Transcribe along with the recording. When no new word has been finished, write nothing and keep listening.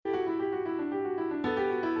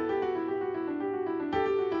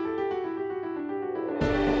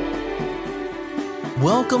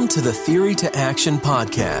Welcome to the Theory to Action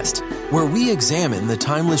podcast, where we examine the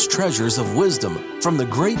timeless treasures of wisdom from the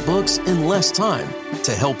great books in less time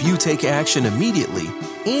to help you take action immediately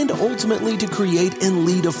and ultimately to create and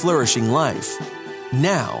lead a flourishing life.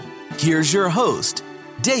 Now, here's your host,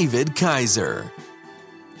 David Kaiser.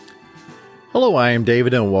 Hello, I am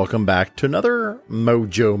David, and welcome back to another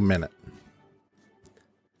Mojo Minute.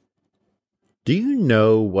 Do you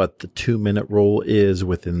know what the 2-minute rule is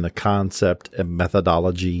within the concept and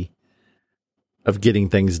methodology of getting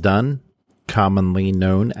things done, commonly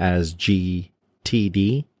known as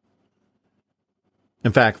GTD?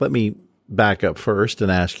 In fact, let me back up first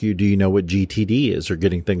and ask you, do you know what GTD is, or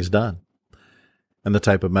getting things done, and the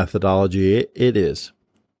type of methodology it is?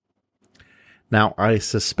 Now, I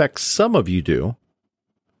suspect some of you do,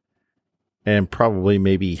 and probably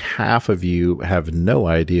maybe half of you have no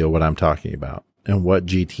idea what I'm talking about and what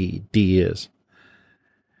GTD is.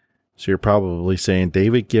 So you're probably saying,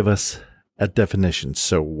 David, give us a definition.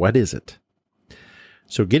 So what is it?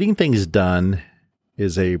 So getting things done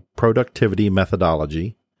is a productivity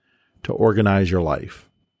methodology to organize your life.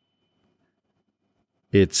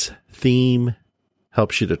 Its theme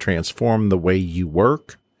helps you to transform the way you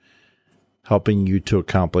work, helping you to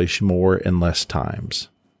accomplish more in less time.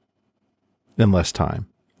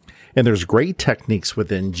 And there's great techniques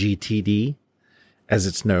within GTD, as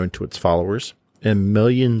it's known to its followers, and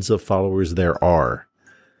millions of followers there are.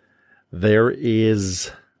 There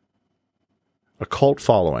is a cult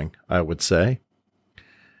following, I would say,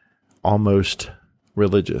 almost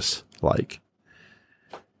religious-like.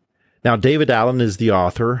 Now, David Allen is the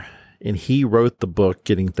author, and he wrote the book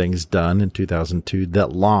Getting Things Done in 2002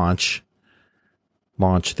 that launched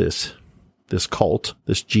this cult,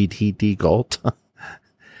 this GTD cult.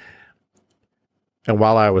 And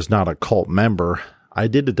while I was not a cult member, I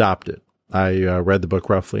did adopt it. I read the book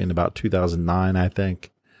roughly in about 2009, I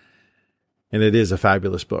think. And it is a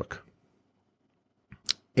fabulous book.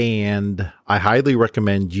 And I highly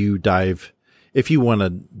recommend you if you want to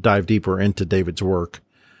dive deeper into David's work.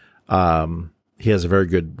 He has a very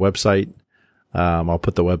good website. I'll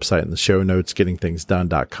put the website in the show notes,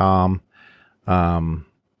 gettingthingsdone.com.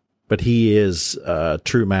 But he is a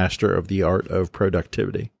true master of the art of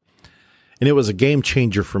productivity. And it was a game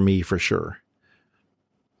changer for me, for sure.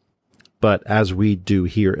 But as we do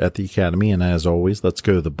here at the Academy, and as always, let's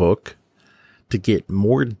go to the book to get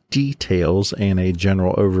more details and a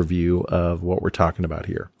general overview of what we're talking about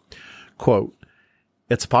here. Quote,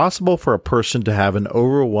 "It's possible for a person to have an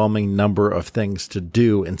overwhelming number of things to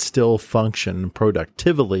do and still function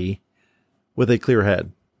productively with a clear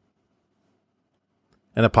head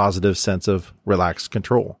and a positive sense of relaxed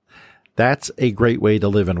control. That's a great way to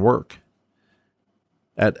live and work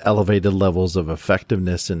at elevated levels of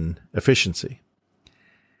effectiveness and efficiency.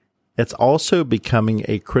 It's also becoming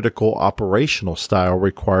a critical operational style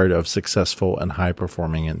required of successful and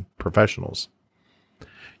high-performing professionals.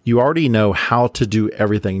 You already know how to do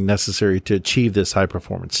everything necessary to achieve this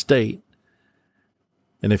high-performance state.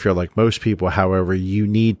 And if you're like most people, however, you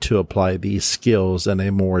need to apply these skills in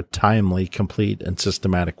a more timely, complete, and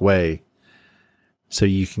systematic way so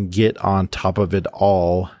you can get on top of it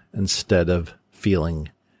all instead of feeling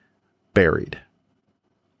buried."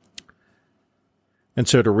 And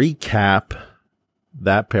so to recap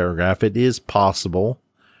that paragraph, it is possible,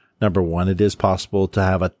 number one, it is possible to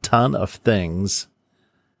have a ton of things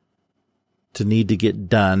to need to get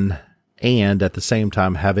done and at the same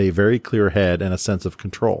time have a very clear head and a sense of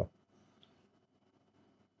control.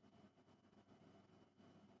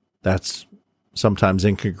 That's sometimes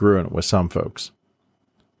incongruent with some folks.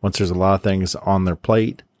 Once there's a lot of things on their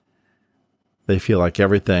plate, they feel like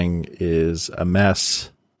everything is a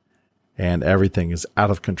mess and everything is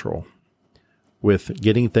out of control. With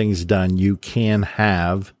getting things done, you can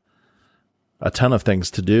have a ton of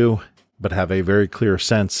things to do, but have a very clear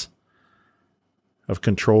sense of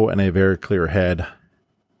control and a very clear head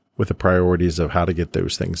with the priorities of how to get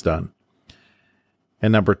those things done.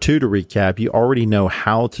 And number two, to recap, you already know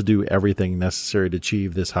how to do everything necessary to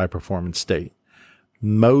achieve this high performance state.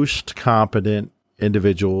 Most competent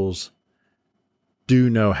individuals do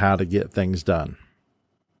know how to get things done.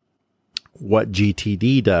 What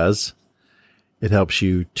GTD does, it helps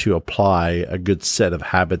you to apply a good set of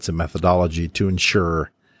habits and methodology to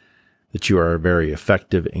ensure that you are very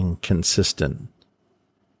effective and consistent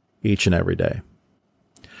each and every day.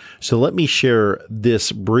 So let me share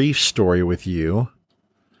this brief story with you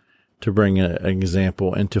to bring an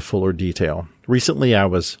example into fuller detail. Recently, I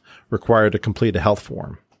was required to complete a health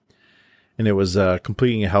form. And it was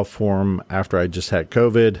completing a health form after I just had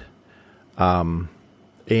COVID.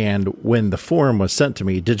 And when the form was sent to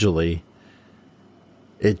me digitally,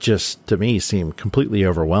 it just, to me, seemed completely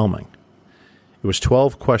overwhelming. It was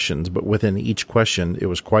 12 questions, but within each question, it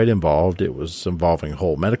was quite involved. It was involving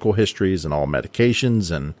whole medical histories and all medications,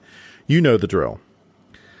 and you know the drill.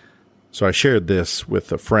 So I shared this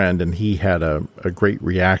with a friend, and he had a great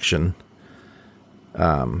reaction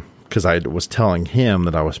because I was telling him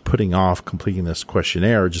that I was putting off completing this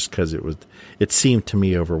questionnaire just because it seemed to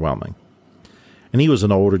me overwhelming. And he was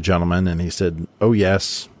an older gentleman, and he said, "Oh,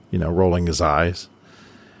 yes," rolling his eyes.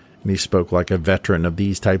 And he spoke like a veteran of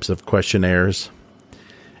these types of questionnaires.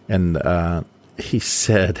 And he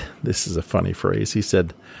said, this is a funny phrase, he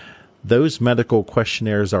said, "Those medical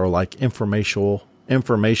questionnaires are like informational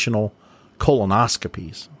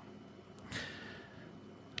colonoscopies."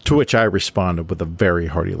 To which I responded with a very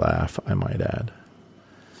hearty laugh, I might add.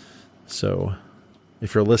 So,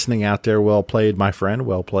 if you're listening out there, well played, my friend,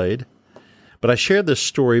 well played. But I shared this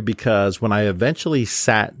story because when I eventually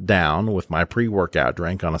sat down with my pre-workout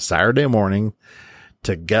drink on a Saturday morning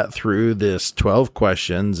to get through this 12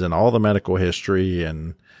 questions and all the medical history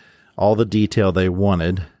and all the detail they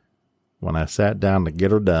wanted, when I sat down to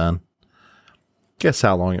get her done, guess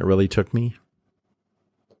how long it really took me?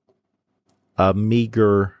 A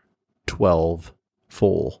meager 12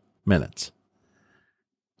 full minutes.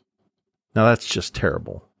 Now that's just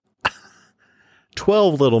terrible.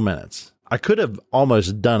 12 little minutes. I could have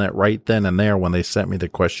almost done it right then and there when they sent me the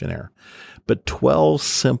questionnaire, but 12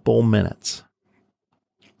 simple minutes.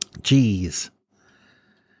 Jeez.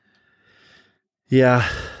 Yeah,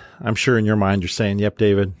 I'm sure in your mind you're saying, "Yep,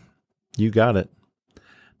 David, you got it.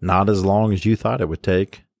 Not as long as you thought it would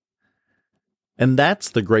take." And that's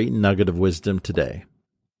the great nugget of wisdom today.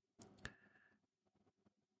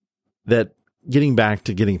 That getting back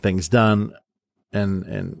to getting things done,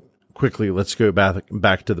 and quickly, let's go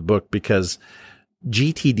back to the book, because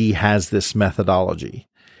GTD has this methodology,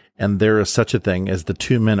 and there is such a thing as the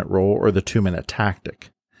 2-minute rule or the 2-minute tactic.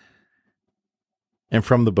 And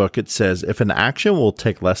from the book, it says, if an action will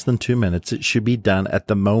take less than 2 minutes, it should be done at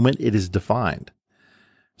the moment it is defined.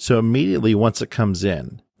 So immediately once it comes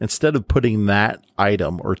in, instead of putting that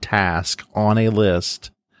item or task on a list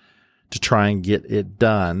to try and get it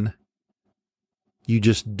done, you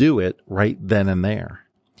just do it right then and there.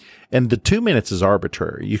 And the 2 minutes is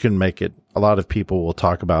arbitrary. You can make it, a lot of people will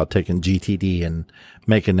talk about taking GTD and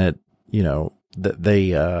making it, that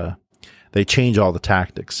they change all the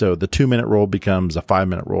tactics. So the 2-minute rule becomes a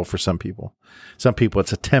 5-minute rule for some people. Some people,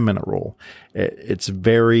 it's a 10-minute rule. It's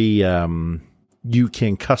very, you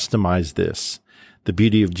can customize this. The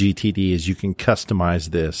beauty of GTD is you can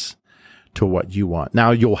customize this to what you want.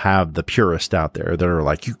 Now you'll have the purists out there that are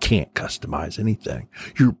like, you can't customize anything.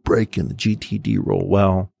 You're breaking the GTD rule.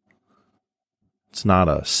 Well, it's not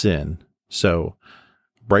a sin. So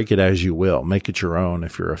break it as you will. Make it your own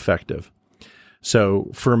if you're effective.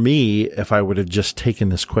 So for me, if I would have just taken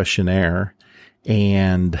this questionnaire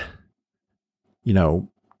and,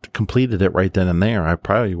 completed it right then and there, I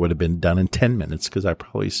probably would have been done in 10 minutes because I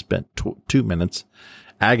probably spent 2 minutes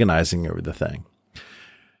agonizing over the thing.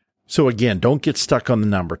 So again, don't get stuck on the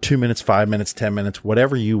number. 2 minutes, 5 minutes, 10 minutes,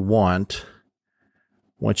 whatever you want.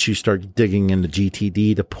 Once you start digging into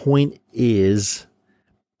GTD, the point is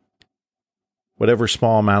whatever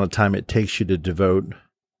small amount of time it takes you to devote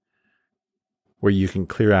where you can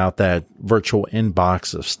clear out that virtual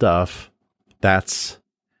inbox of stuff, that's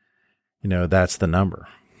the number.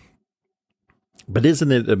 But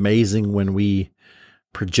isn't it amazing when we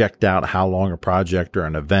project out how long a project or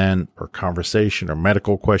an event or conversation or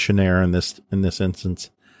medical questionnaire in this instance,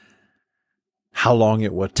 how long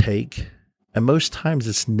it would take? And most times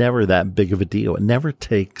it's never that big of a deal. It never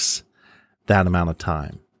takes that amount of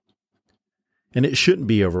time. And it shouldn't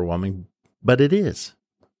be overwhelming, but it is.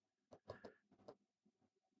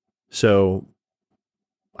 So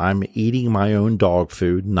I'm eating my own dog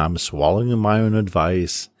food and I'm swallowing my own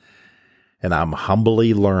advice, and I'm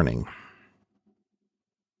humbly learning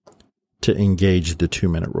to engage the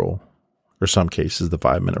 2-minute rule, or some cases the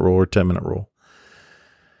 5-minute rule or 10-minute rule.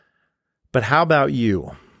 But how about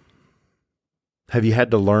you? Have you had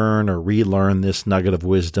to learn or relearn this nugget of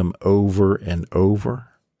wisdom over and over?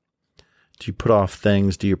 Do you put off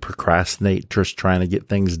things? Do you procrastinate just trying to get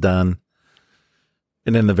things done?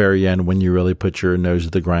 And in the very end, when you really put your nose to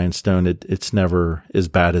the grindstone, it's never as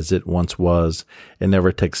bad as it once was. It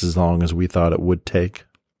never takes as long as we thought it would take.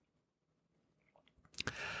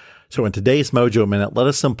 So in today's Mojo Minute, let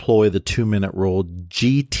us employ the 2-minute rule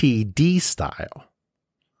GTD style.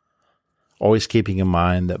 Always keeping in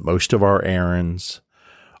mind that most of our errands,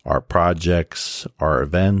 our projects, our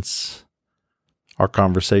events, our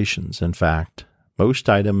conversations, in fact, most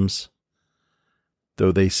items,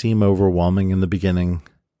 though they seem overwhelming in the beginning,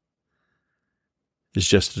 is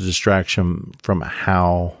just a distraction from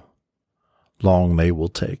how long they will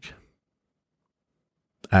take.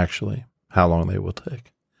 Actually, how long they will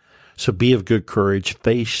take. So be of good courage.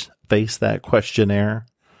 Face that questionnaire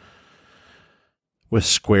with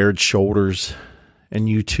squared shoulders, and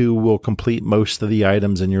you too will complete most of the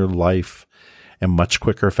items in your life in much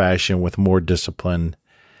quicker fashion with more discipline,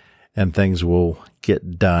 and things will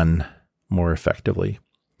get done more effectively.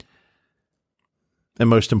 And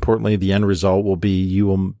most importantly, the end result will be you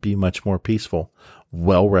will be much more peaceful,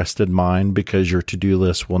 well-rested mind, because your to-do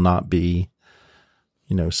list will not be,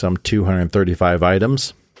 some 235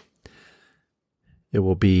 items. It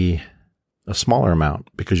will be a smaller amount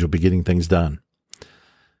because you'll be getting things done.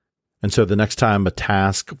 And so the next time a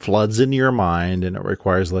task floods into your mind and it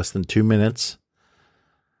requires less than 2 minutes,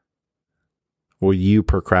 will you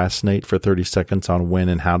procrastinate for 30 seconds on when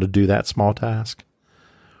and how to do that small task?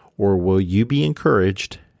 Or will you be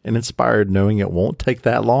encouraged and inspired knowing it won't take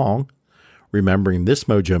that long, remembering this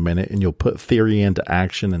Mojo Minute, and you'll put theory into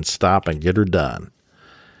action and stop and get her done?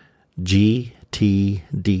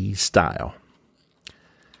 GTD style.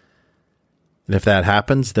 And if that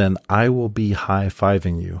happens, then I will be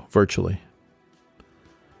high-fiving you virtually.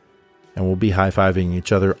 And we'll be high-fiving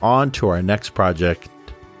each other on to our next project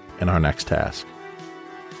and our next task.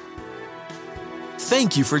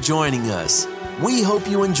 Thank you for joining us. We hope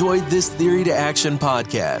you enjoyed this Theory to Action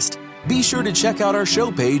podcast. Be sure to check out our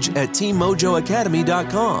show page at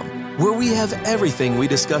teammojoacademy.com, where we have everything we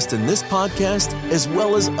discussed in this podcast, as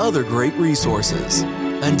well as other great resources.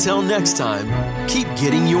 Until next time, keep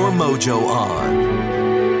getting your mojo on.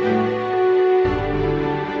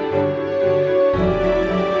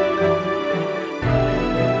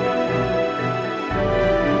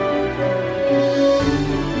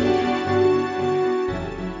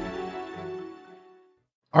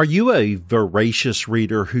 Are you a voracious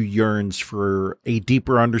reader who yearns for a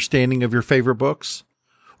deeper understanding of your favorite books?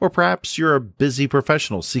 Or perhaps you're a busy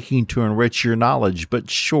professional seeking to enrich your knowledge but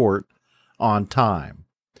short on time.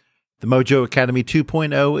 The Mojo Academy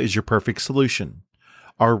 2.0 is your perfect solution.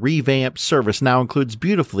 Our revamped service now includes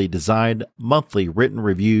beautifully designed monthly written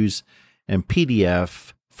reviews and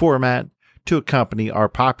PDF format to accompany our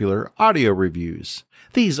popular audio reviews.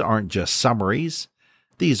 These aren't just summaries.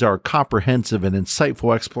 These are comprehensive and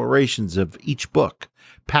insightful explorations of each book,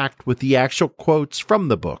 packed with the actual quotes from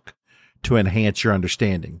the book to enhance your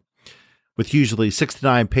understanding. With usually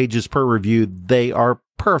 69 pages per review, they are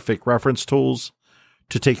perfect reference tools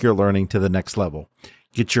to take your learning to the next level.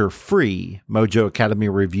 Get your free Mojo Academy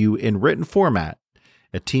review in written format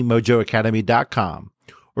at teammojoacademy.com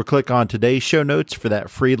or click on today's show notes for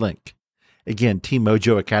that free link. Again,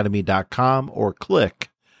 teammojoacademy.com or click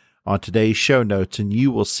on today's show notes and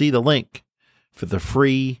you will see the link for the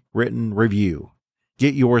free written review.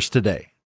 Get yours today.